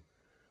you,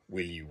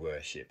 will you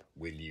worship?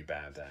 Will you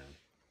bow down?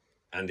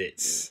 And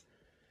it's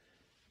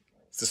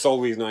the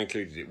sole reason I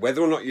included it.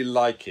 Whether or not you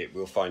like it,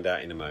 we'll find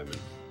out in a moment.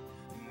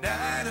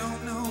 I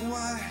don't know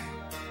why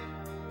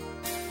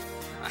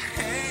I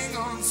hang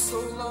on so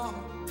long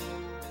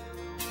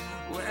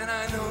when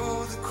I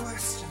know the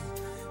question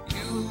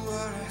you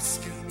are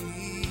asking me.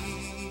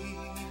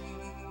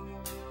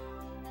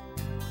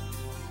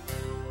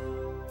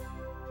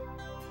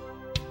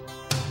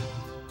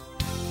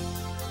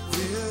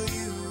 Will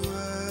you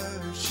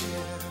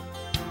worship?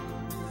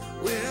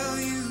 Will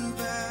you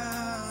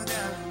bow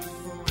down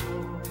before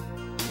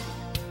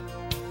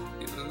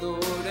your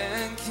Lord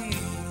and King?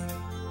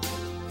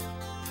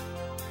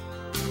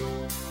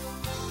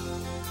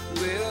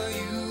 Will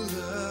you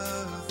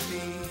love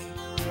me?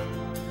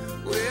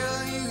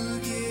 Will you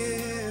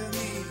give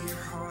me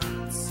your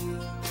hearts,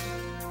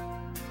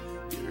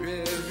 your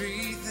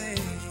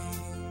everything?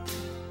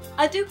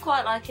 I do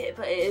quite like it,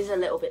 but it is a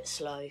little bit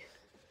slow.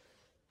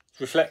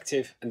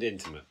 Reflective and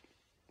intimate.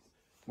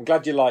 I'm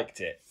glad you liked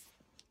it.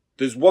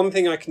 There's one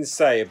thing I can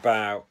say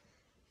about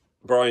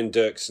Brian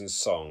Dirkson's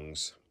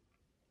songs,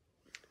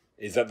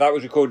 is that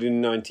was recorded in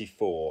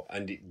 94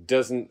 and it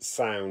doesn't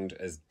sound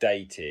as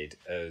dated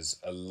as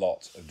a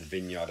lot of the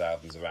Vineyard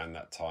albums around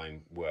that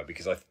time were,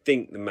 because I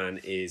think the man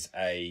he's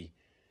as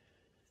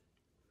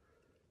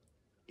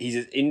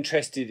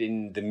interested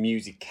in the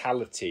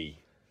musicality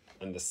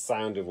and the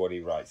sound of what he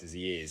writes as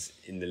he is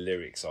in the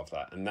lyrics of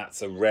that, and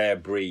that's a rare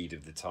breed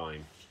of the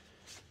time.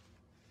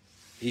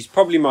 He's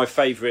probably my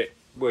favourite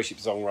worship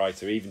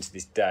songwriter even to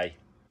this day.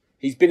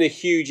 He's been a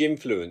huge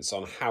influence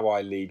on how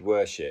I lead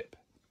worship,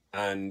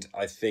 and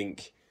I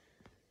think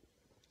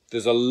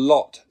there's a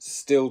lot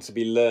still to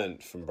be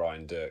learnt from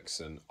Brian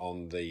Dirkson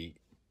on the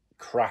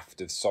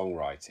craft of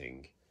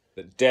songwriting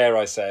that, dare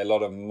I say, a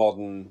lot of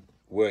modern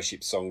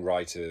worship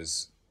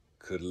songwriters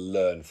could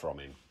learn from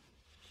him,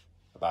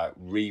 about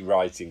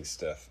rewriting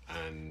stuff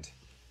and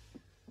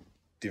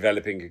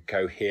developing a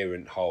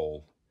coherent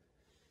whole.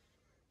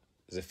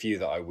 There's a few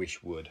that I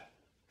wish would.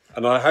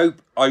 And I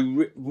hope,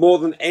 more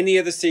than any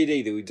other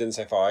CD that we've done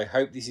so far, I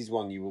hope this is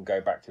one you will go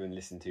back to and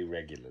listen to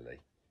regularly.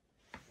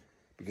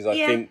 Because I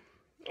think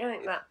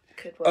that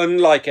could work.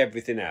 Unlike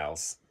everything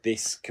else,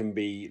 this can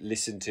be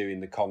listened to in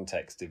the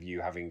context of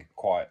you having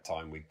quiet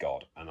time with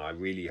God. And I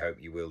really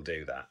hope you will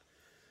do that.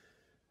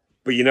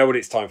 But you know what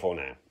it's time for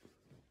now.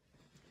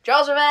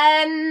 Jaws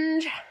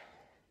Revenge!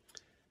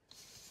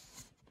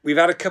 We've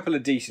had a couple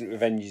of decent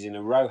revenges in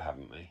a row,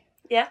 haven't we?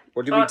 Yeah.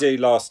 What did we do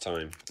last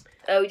time?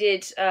 We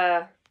did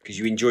Because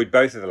you enjoyed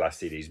both of the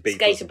last CDs.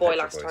 Skater Boy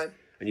last time.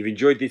 And you've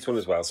enjoyed this one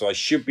as well, so I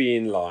should be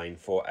in line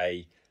for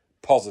a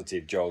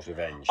positive Joel's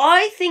Revenge.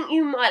 I think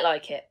you might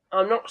like it.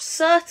 I'm not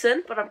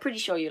certain, but I'm pretty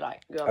sure you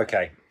like it.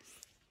 Okay.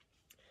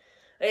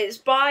 It's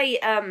by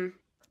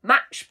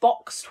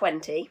Matchbox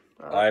 20.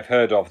 I've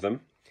heard of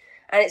them.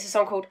 And it's a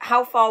song called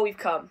How Far We've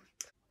Come.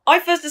 I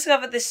first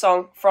discovered this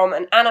song from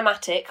an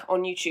animatic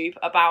on YouTube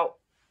about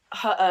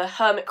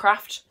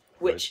Hermitcraft,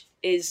 which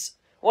is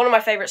one of my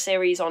favourite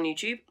series on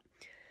YouTube.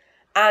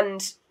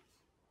 And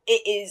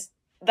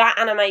that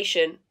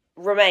animation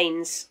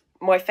remains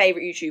my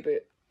favourite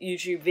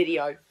YouTube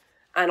video,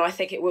 and I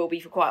think it will be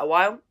for quite a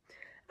while.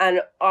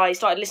 And I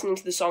started listening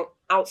to the song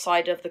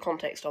outside of the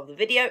context of the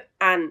video,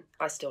 and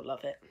I still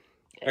love it.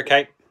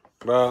 Okay,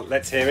 well,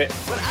 let's hear it.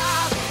 But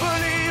I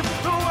believe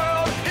the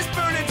world is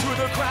burning to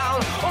the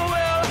ground. Oh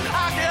well,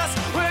 I guess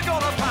we're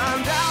gonna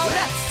find out.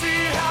 Let's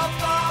see how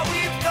far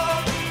we've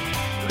come.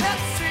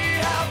 Let's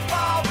see how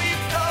far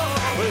we've come.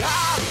 Well,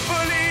 I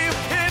believe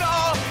it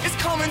all is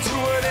coming to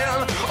an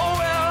end. Oh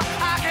well,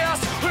 I guess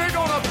we're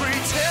gonna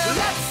pretend.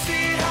 Let's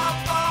see how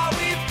far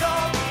we've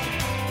come.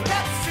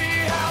 Let's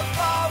see how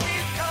far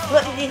we've come.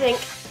 What did you think?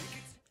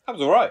 That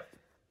was alright.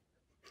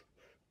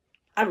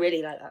 I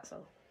really like that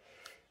song.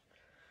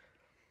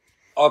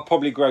 I'll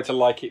probably grow to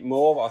like it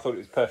more, but I thought it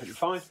was perfectly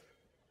fine.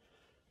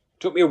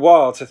 Took me a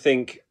while to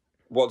think,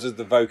 what does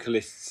the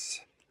vocalist's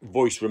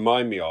voice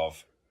remind me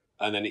of?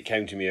 And then it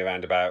came to me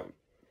around about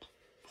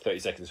 30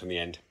 seconds from the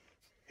end.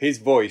 His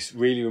voice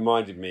really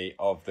reminded me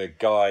of the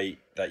guy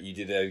that you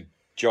did a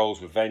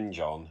Joel's Revenge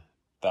on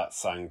that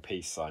sang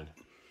Peace Sign.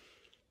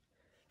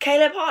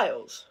 Caleb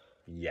Hiles?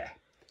 Yeah.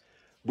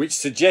 Which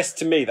suggests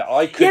to me that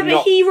I could not... Yeah,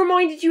 but he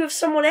reminded you of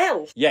someone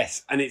else.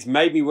 Yes, and it's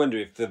made me wonder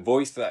if the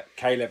voice that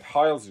Caleb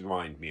Hiles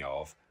reminded me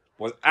of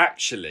was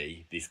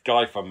actually this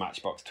guy from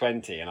Matchbox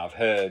 20, and I've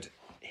heard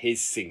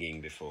his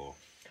singing before.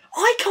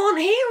 I can't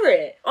hear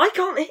it. I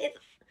can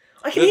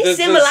hear There's-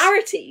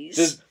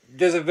 similarities.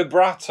 There's a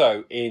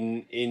vibrato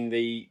in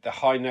the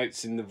high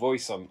notes in the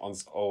voice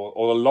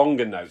or the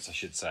longer notes, I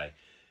should say.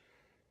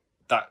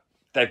 That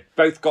they've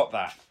both got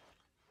that,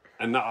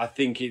 and that I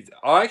think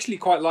I actually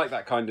quite like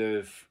that kind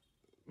of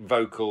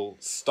vocal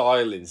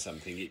style in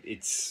something.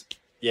 It's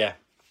it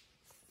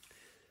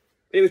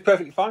was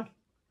perfectly fine.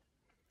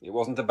 It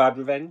wasn't a bad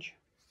revenge.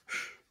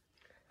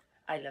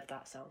 I love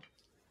that song.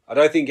 I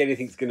don't think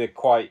anything's going to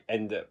quite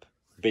end up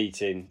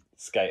beating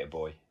Skater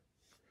Boy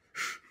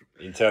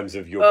in terms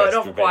of your best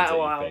not for revenge quite a that you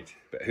while. picked.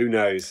 But who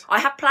knows? I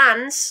have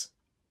plans.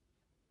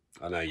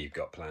 I know you've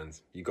got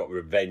plans. You've got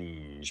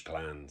revenge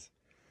plans.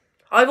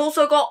 I've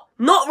also got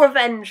not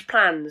revenge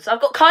plans.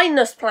 I've got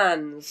kindness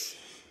plans.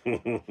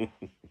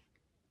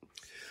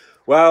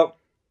 Well,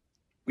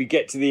 we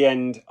get to the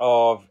end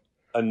of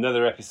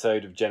another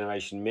episode of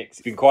Generation Mix.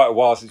 It's been quite a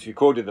while since we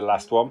recorded the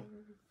last one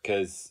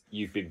because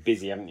you've been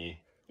busy, haven't you?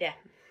 Yeah.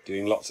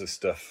 Doing lots of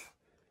stuff,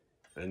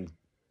 and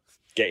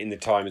getting the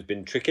time has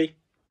been tricky.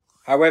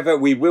 However,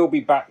 we will be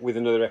back with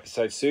another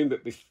episode soon,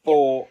 but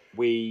before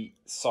we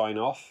sign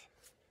off,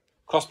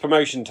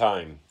 cross-promotion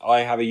time.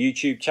 I have a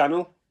YouTube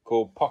channel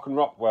called Pock and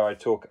Rock where I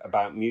talk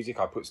about music.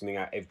 I put something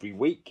out every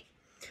week.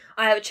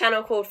 I have a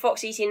channel called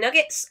Fox Eating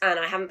Nuggets, and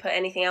I haven't put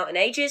anything out in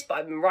ages, but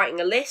I've been writing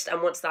a list,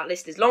 and once that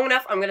list is long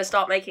enough, I'm going to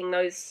start making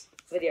those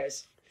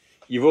videos.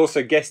 You've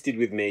also guested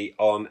with me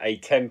on a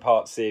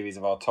 10-part series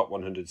of our top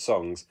 100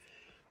 songs.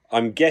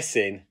 I'm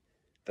guessing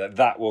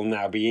that will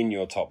now be in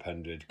your top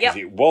 100, because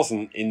it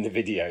wasn't in the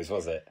videos,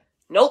 was it?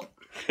 Nope.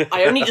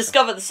 I only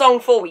discovered the song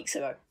 4 weeks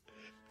ago.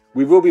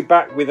 We will be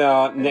back with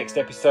our next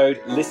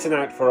episode. Listen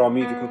out for our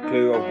musical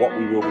clue of what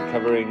we will be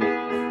covering.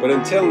 But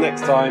until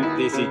next time,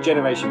 this is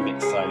Generation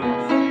Mix signing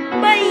off.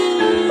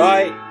 Bye!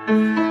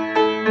 Bye!